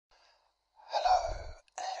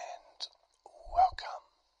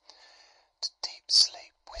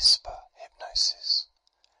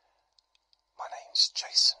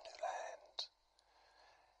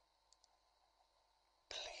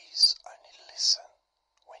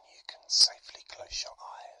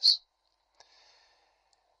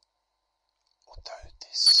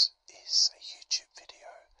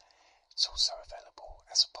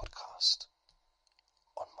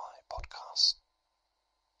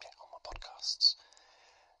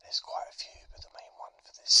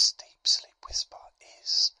This Deep Sleep Whisper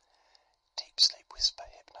is Deep Sleep Whisper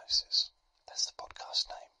Hypnosis. That's the podcast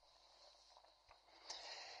name.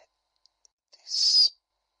 This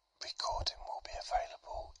recording will be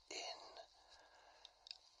available in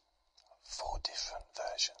 4 different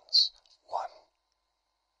versions. One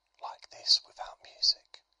like this without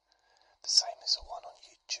music, the same as the one on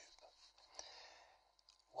YouTube.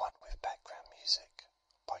 One with background music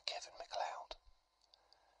by Kevin MacLeod.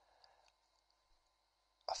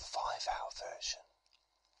 A 5-hour version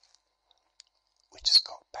which has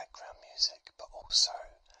got background music but also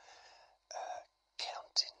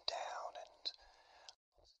counting down and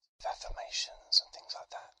affirmations and things like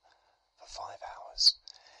that for 5 hours,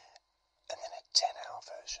 and then a 10-hour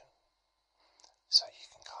version, so you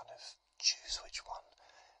can kind of choose which one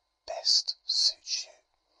best suits you.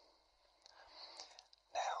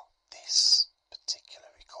 Now, this particular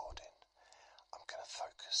recording, I'm going to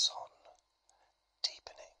focus on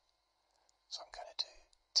deepening. So I'm going to do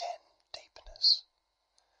 10 deepeners,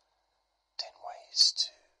 10 ways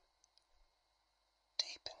to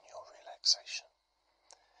deepen your relaxation.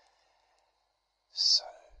 So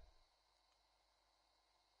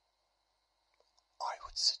I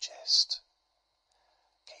would suggest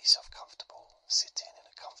get yourself comfortable, sitting in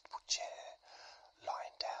a comfortable chair,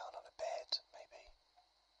 lying down on a bed maybe.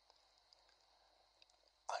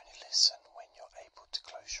 Only listen when you're able to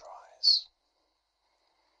close your eyes.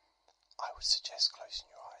 I would suggest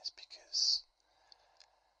closing your eyes because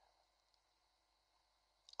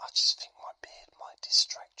I just think my beard might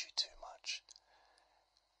distract you too much.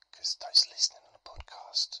 Because those listening on the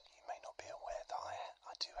podcast, you may not be aware that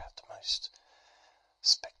I do have the most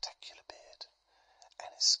spectacular beard,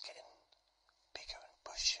 and it's getting bigger and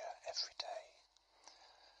bushier every day.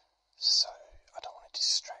 So I don't want to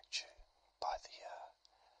distract you by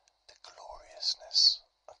the gloriousness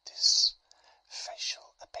of this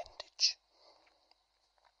facial appendage.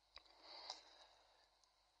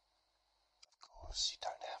 Of course, you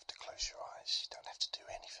don't have to close your eyes, you don't have to do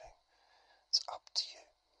anything. It's up to you.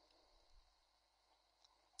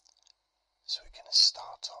 So we're going to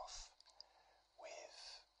start off with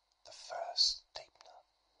the first deepener.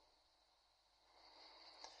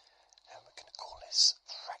 And we're going to call this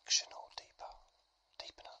fractional deepener.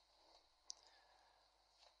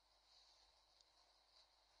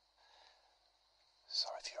 So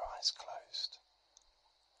if your eyes closed,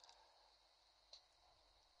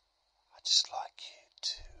 I'd just like you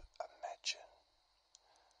to imagine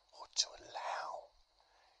or to allow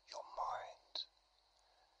your mind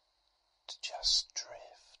to just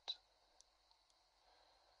drift.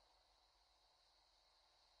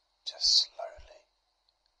 Just slowly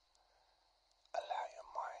allow your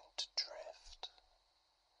mind to drift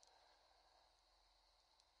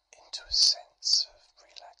into a sense of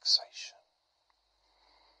relaxation.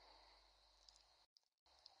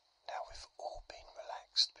 Now, we've all been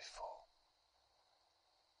relaxed before.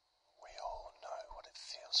 We all know what it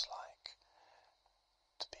feels like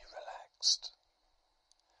to be relaxed,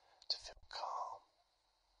 to feel calm.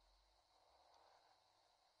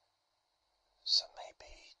 So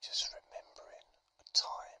maybe just remembering a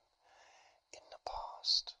time in the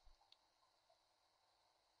past,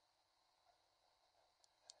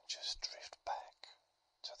 just drift back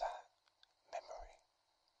to that memory.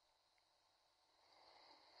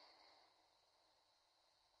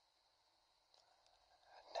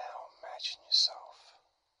 Now imagine yourself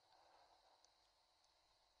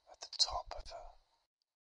at the top of a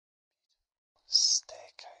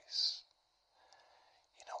staircase.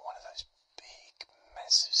 You know, one of those big,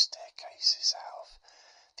 massive staircases out of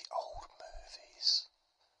the old movies.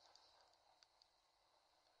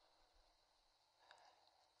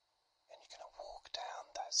 And you're going to walk down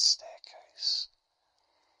that staircase.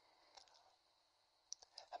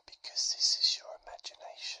 And because this is your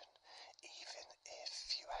imagination, even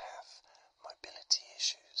if you have mobility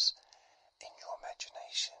issues in your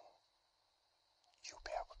imagination,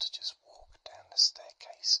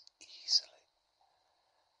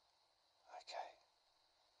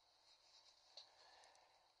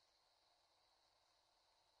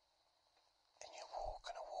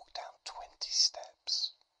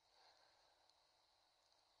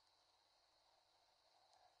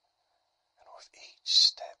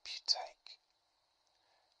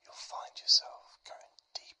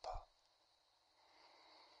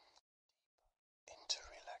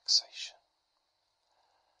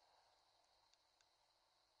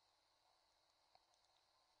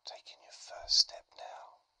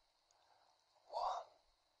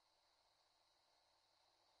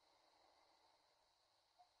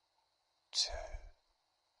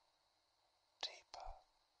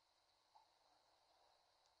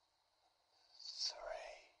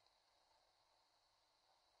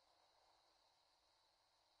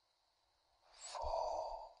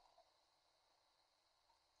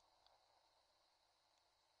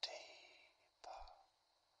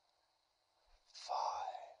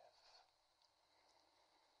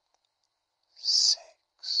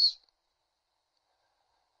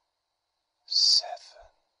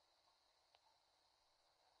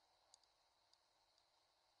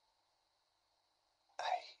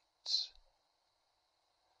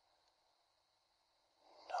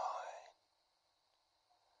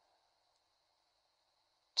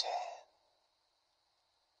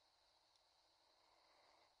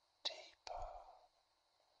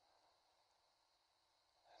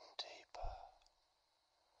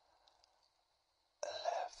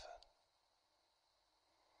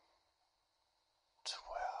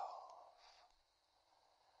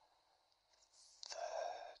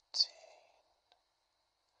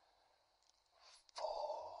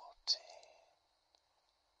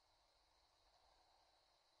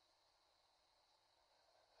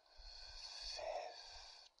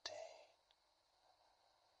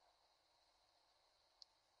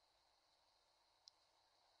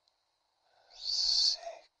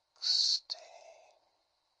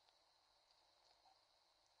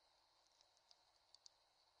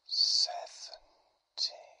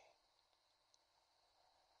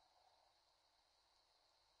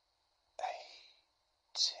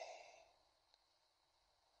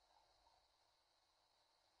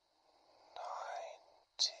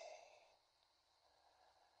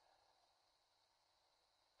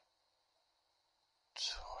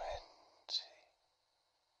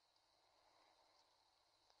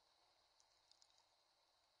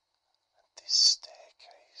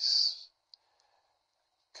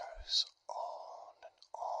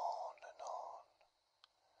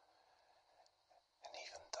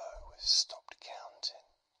 stopped counting,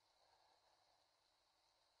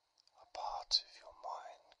 a part of your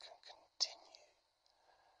mind can continue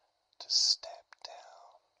to step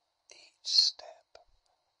down each step,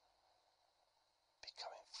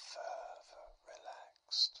 becoming further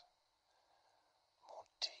relaxed, more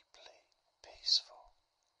deeply peaceful.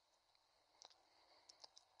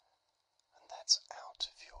 And that's out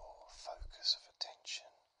of your focus of attention,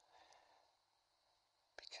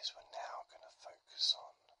 because we're now going to focus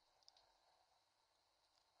on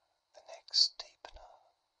the next deepener.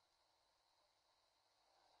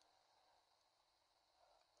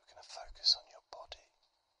 We're going to focus on your body,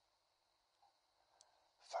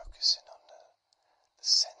 focusing on the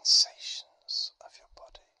sensations of your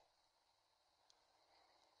body.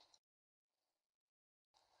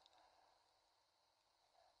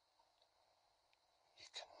 You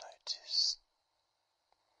can notice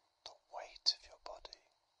the weight of your body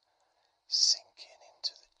sinking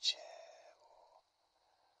into the chair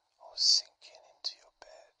or sinking into your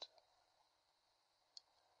bed.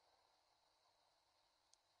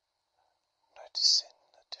 Noticing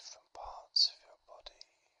the different parts of your body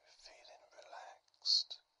feeling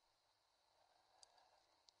relaxed.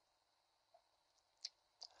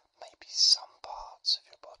 Maybe some parts of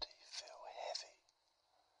your body feel heavy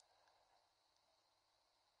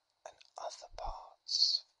and other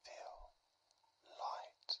parts feel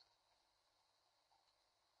light.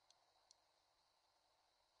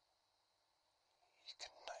 You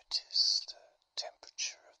can notice the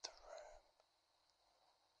temperature of the room,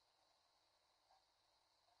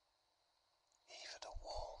 either the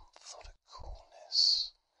warmth or the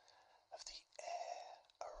coolness of the air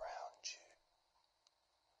around you.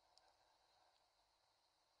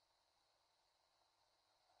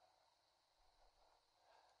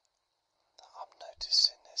 I'm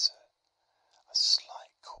noticing there's a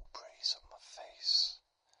slight cool breeze on my face.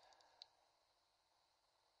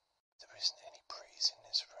 There isn't any breeze in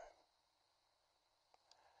this room,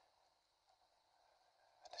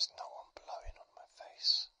 and there's no one blowing on my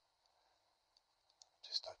face.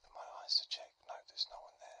 Just open my eyes to check. No, there's no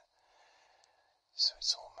one there. So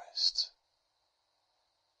it's almost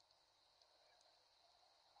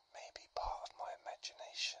maybe part of my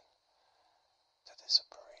imagination that there's a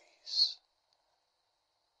breeze,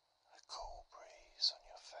 a cool breeze on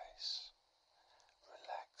your face,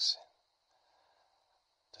 relaxing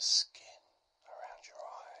the skin around your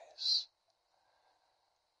eyes,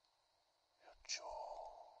 your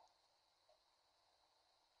jaw,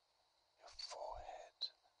 your forehead.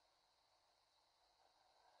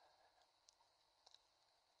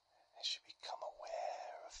 As you become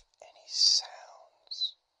aware of any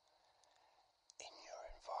sounds in your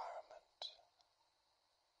environment,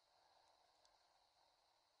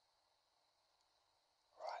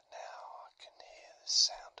 right now I can hear the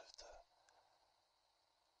sound of the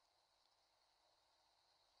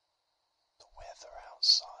weather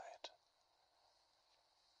outside.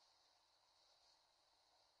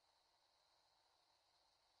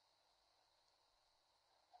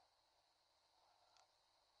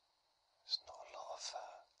 There's not a lot of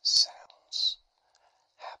sounds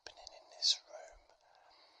happening in this room.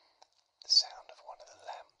 The sound of one of the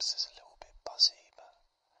lamps is a little bit buzzy, but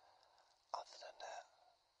other than that,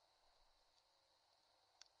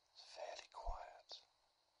 it's fairly quiet.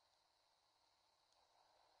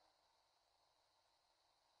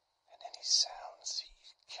 And any sounds that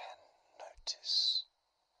you can notice,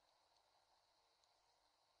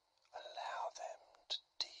 allow them to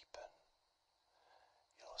deepen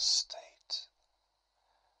your state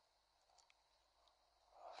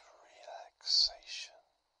of relaxation.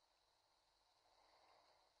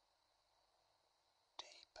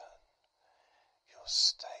 Deepen your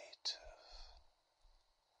state of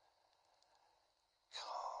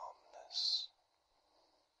calmness.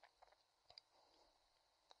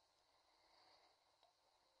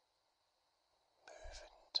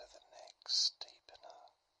 Moving to the next deepener.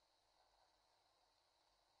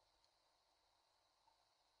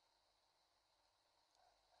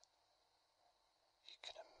 You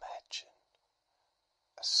can imagine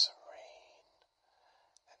a serene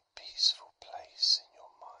and peaceful place in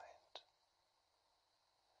your mind.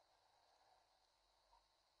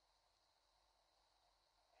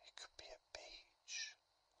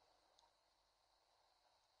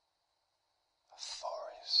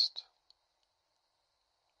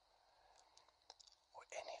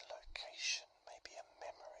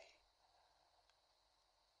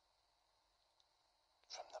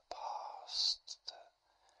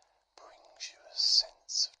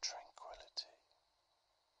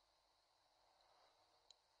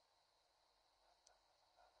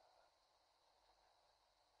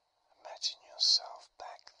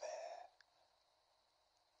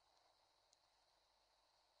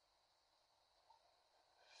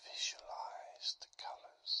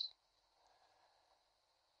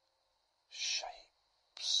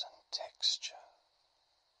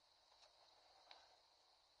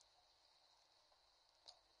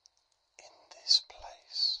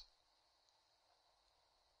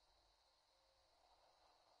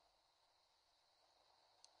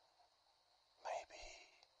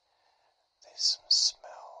 some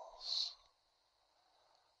smells,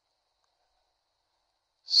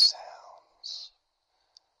 sounds,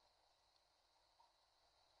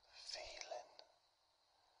 feeling,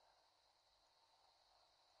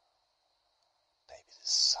 maybe the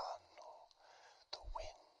sun or the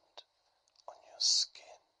wind on your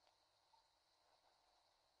skin,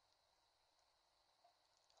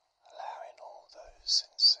 allowing all those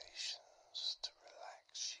sensations to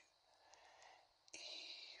relax you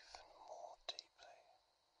even more deeply.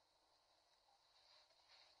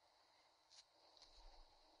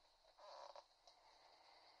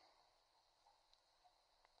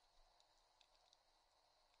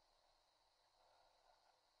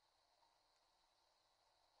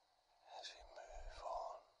 As we move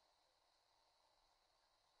on,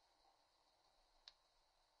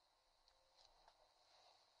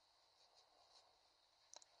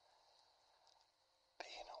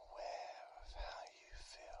 being aware of how you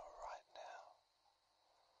feel right now,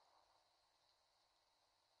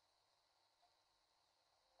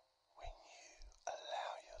 when you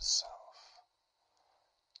allow yourself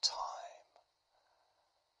time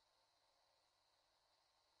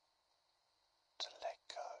to let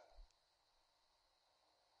go,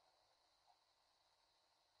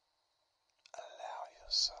 allow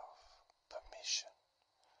yourself permission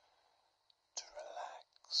to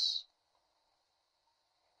relax.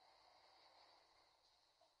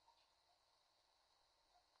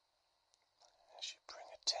 As you bring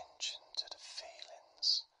attention to the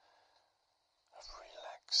feelings of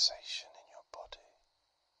relaxation in your body,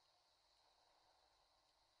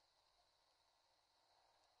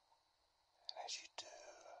 and as you do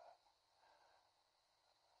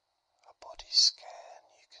a body scan,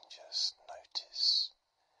 you can just notice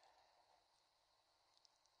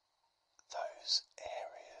those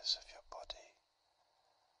areas of your body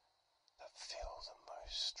that feel the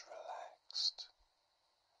most relaxed,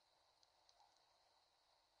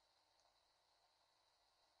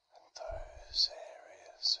 and those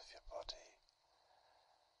areas of your body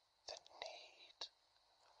that need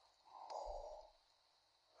more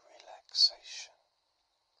relaxation.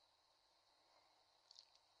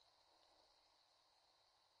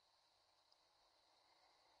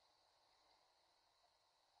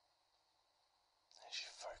 As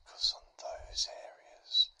you focus on those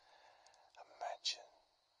areas, imagine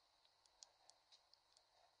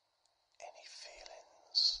any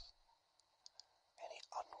feelings, any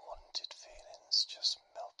unwanted feelings just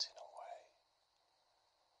melting away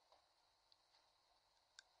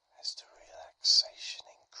as the relaxation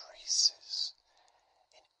increases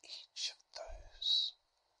in each of those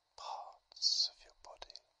parts of your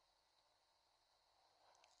body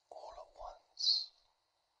all at once.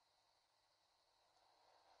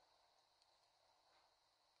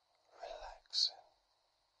 Relaxing,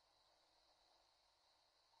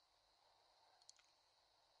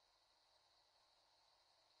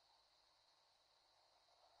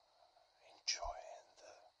 enjoying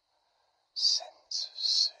the sense of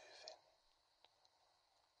soothing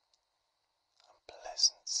and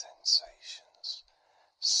pleasant sensations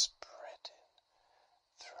spreading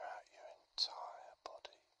throughout your entire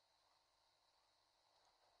body,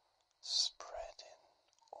 spreading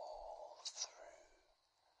all through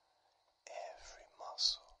every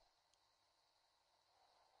muscle,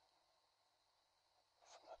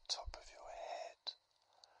 from the top of your head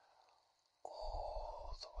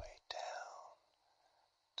all the way down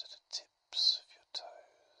to the tips of your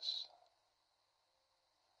toes.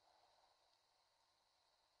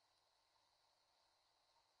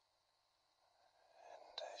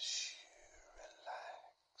 And as you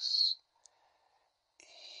relax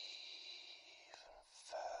even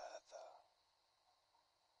further,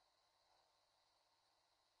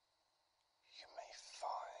 you may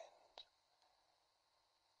find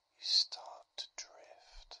you start to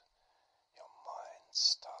drift, your mind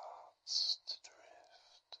starts to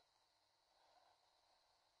drift,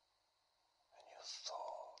 and your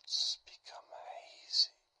thoughts become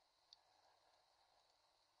hazy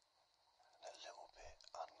and a little bit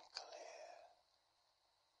unclear,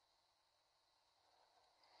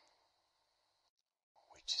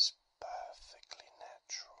 which is perfectly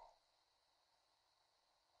natural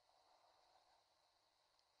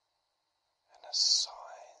and a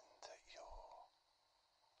sign that your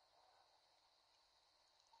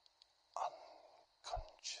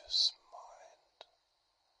unconscious mind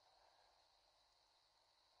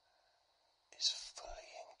is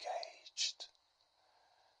fully engaged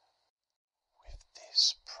with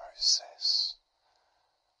this process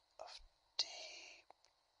of deep,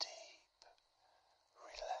 deep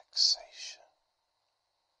relaxation.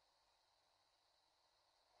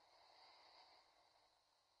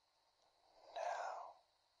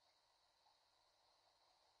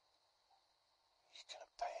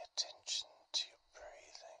 pay attention to your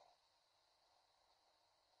breathing,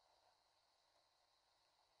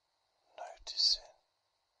 noticing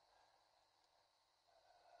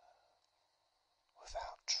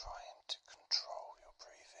without trying to control your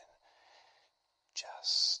breathing,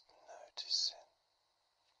 just noticing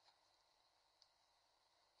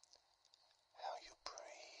how your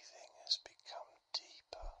breathing has become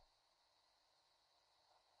deeper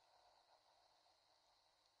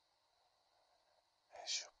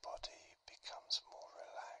as your body becomes more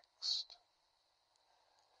relaxed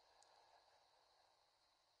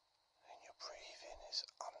and your breathing is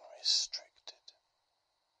unrestricted.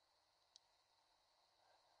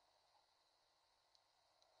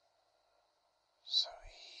 So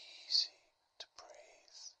easy to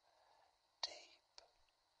breathe deep.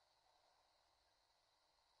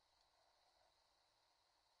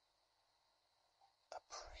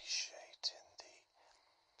 Appreciating the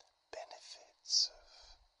benefits of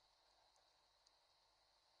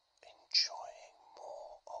enjoying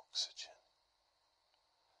more oxygen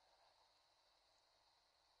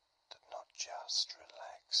that not just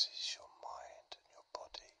relaxes your mind and your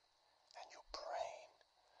body and your brain,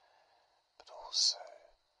 but also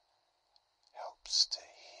helps to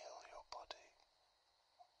heal your body.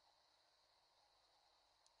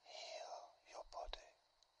 Heal your body.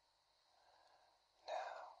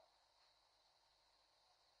 Now,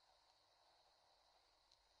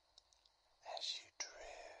 as you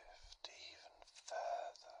drift even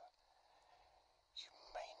further, you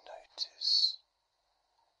may notice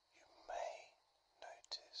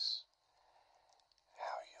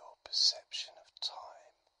how your perception of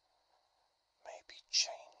time may be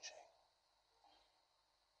changing.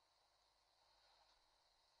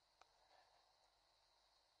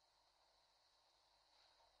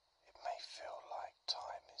 It may feel like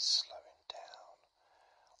time is slowing down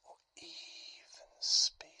or even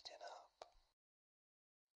speeding up.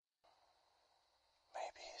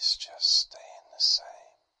 Maybe it's just staying the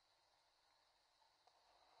same.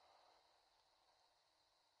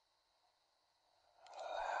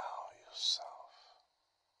 Allow yourself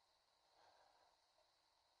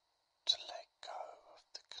to let go of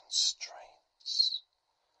the constraints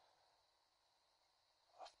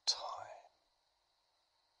of time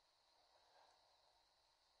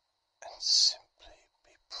and simply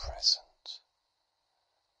be present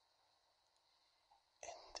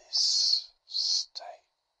in this state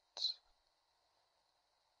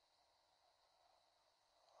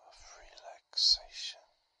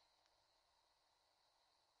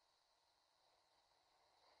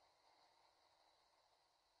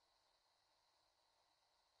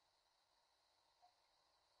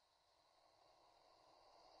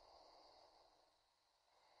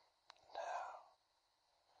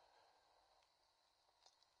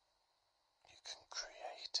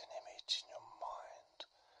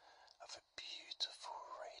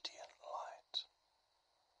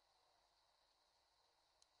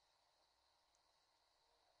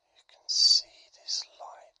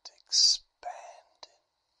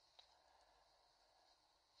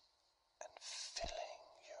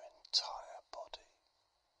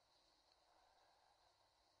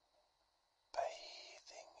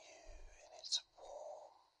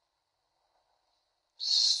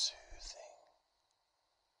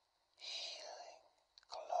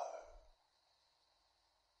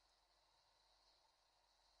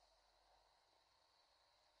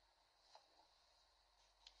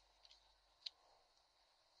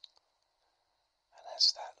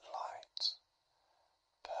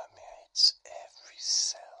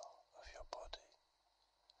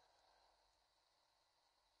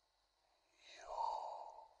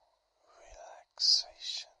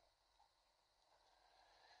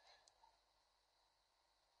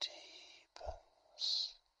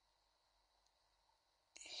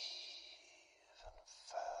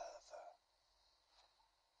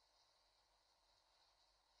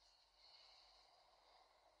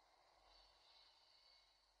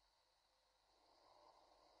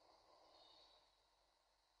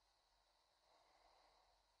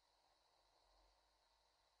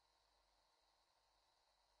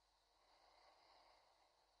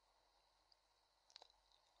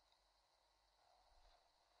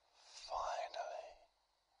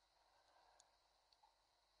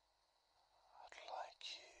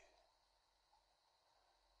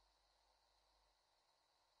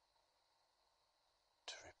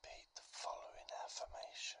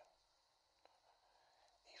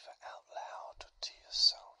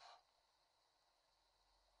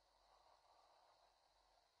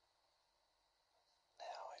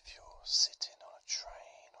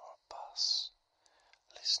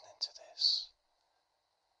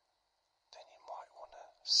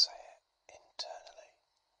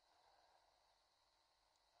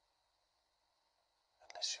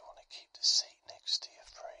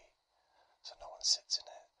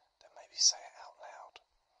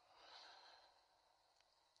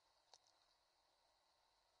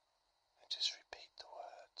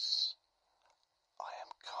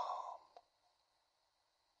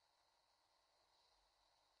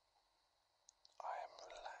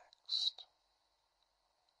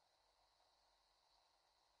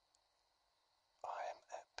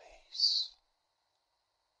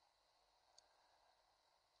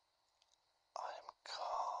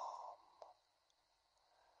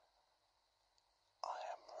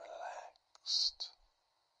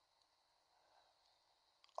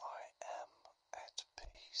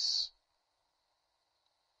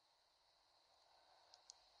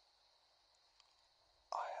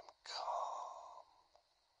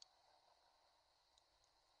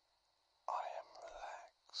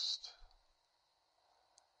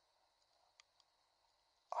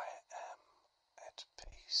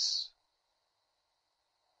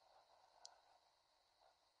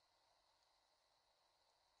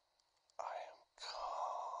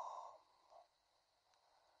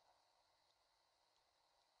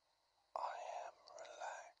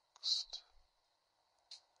relaxed.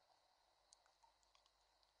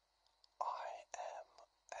 I am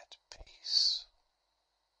at peace.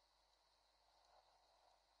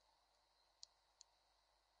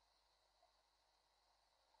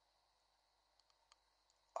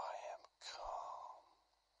 I am calm.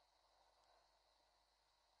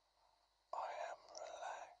 I am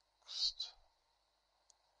relaxed.